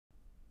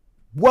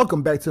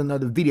Welcome back to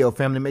another video,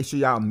 family. Make sure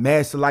y'all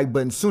mash the like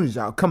button as soon as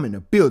y'all come in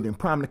the building.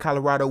 Prime to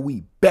Colorado,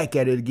 we back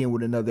at it again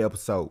with another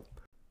episode.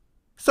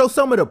 So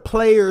some of the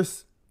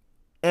players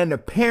and the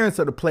parents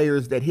of the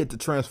players that hit the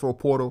transfer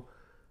portal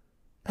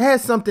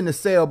had something to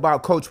say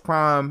about Coach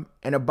Prime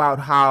and about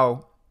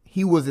how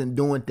he wasn't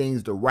doing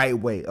things the right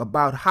way,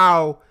 about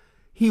how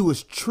he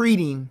was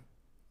treating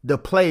the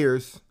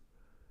players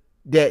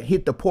that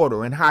hit the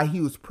portal and how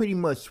he was pretty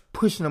much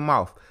pushing them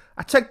off.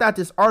 I checked out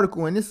this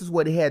article and this is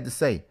what it had to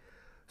say.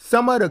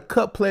 Some of the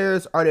cut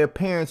players or their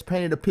parents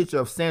painted a picture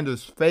of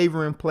Sanders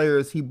favoring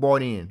players he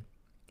brought in.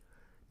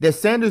 That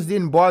Sanders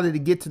didn't bother to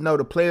get to know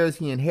the players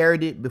he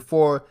inherited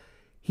before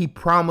he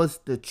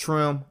promised to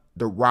trim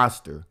the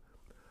roster.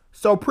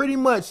 So pretty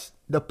much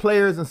the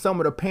players and some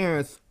of the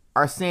parents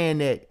are saying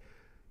that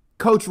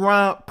Coach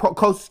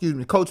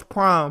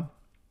Prime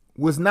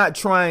was not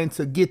trying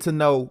to get to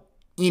know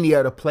any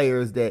of the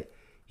players that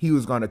he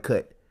was going to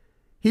cut.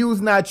 He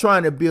was not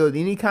trying to build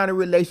any kind of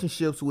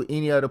relationships with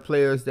any other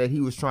players that he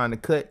was trying to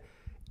cut.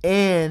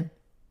 And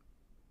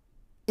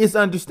it's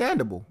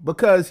understandable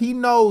because he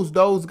knows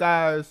those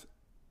guys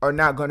are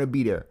not going to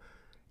be there.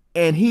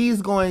 And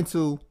he's going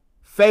to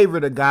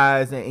favor the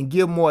guys and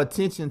give more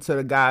attention to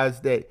the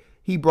guys that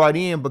he brought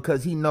in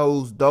because he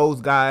knows those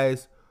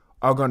guys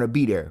are going to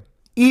be there.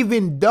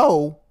 Even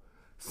though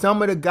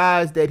some of the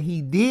guys that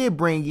he did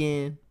bring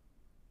in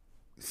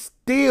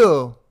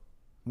still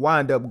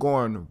wind up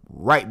going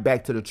right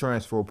back to the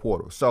transfer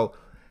portal. So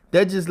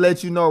that just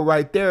lets you know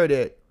right there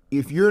that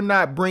if you're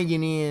not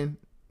bringing in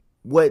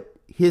what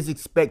his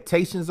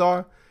expectations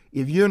are,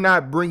 if you're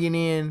not bringing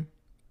in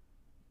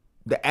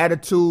the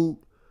attitude,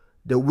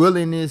 the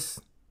willingness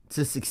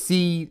to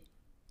succeed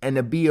and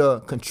to be a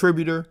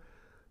contributor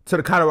to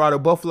the Colorado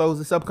Buffaloes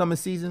this upcoming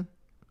season,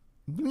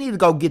 you need to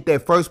go get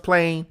that first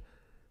plane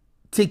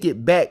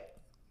ticket back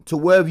to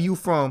wherever you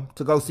from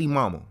to go see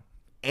mama.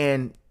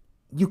 And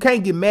you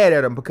can't get mad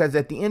at him because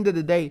at the end of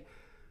the day,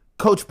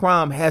 Coach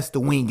Prime has to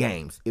win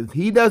games. If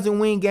he doesn't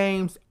win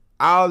games,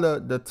 all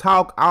the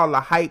talk, all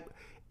the hype,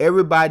 a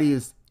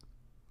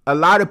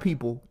lot of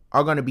people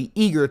are going to be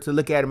eager to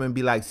look at him and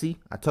be like, see,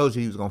 I told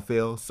you he was going to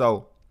fail.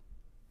 So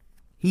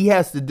he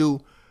has to do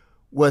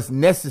what's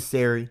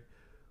necessary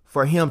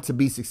for him to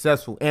be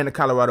successful and the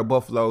Colorado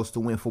Buffaloes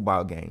to win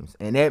football games.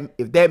 And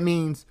if that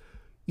means,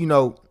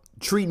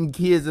 treating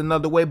kids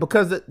another way,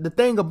 because the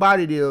thing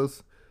about it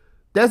is,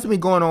 that's been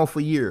going on for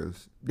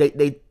years.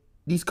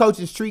 These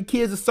coaches treat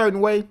kids a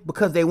certain way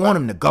because they want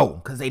them to go,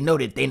 because they know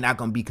that they're not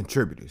going to be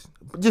contributors.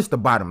 But just the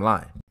bottom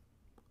line.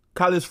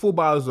 College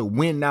football is a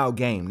win-now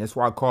game. That's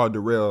why Carl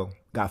Durrell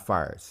got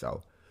fired.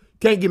 So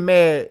can't get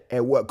mad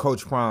at what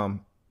Coach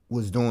Prime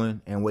was doing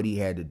and what he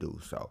had to do.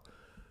 So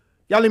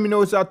y'all let me know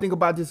what y'all think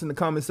about this in the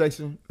comment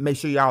section. Make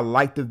sure y'all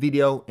like the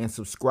video and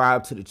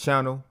subscribe to the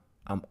channel.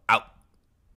 I'm out.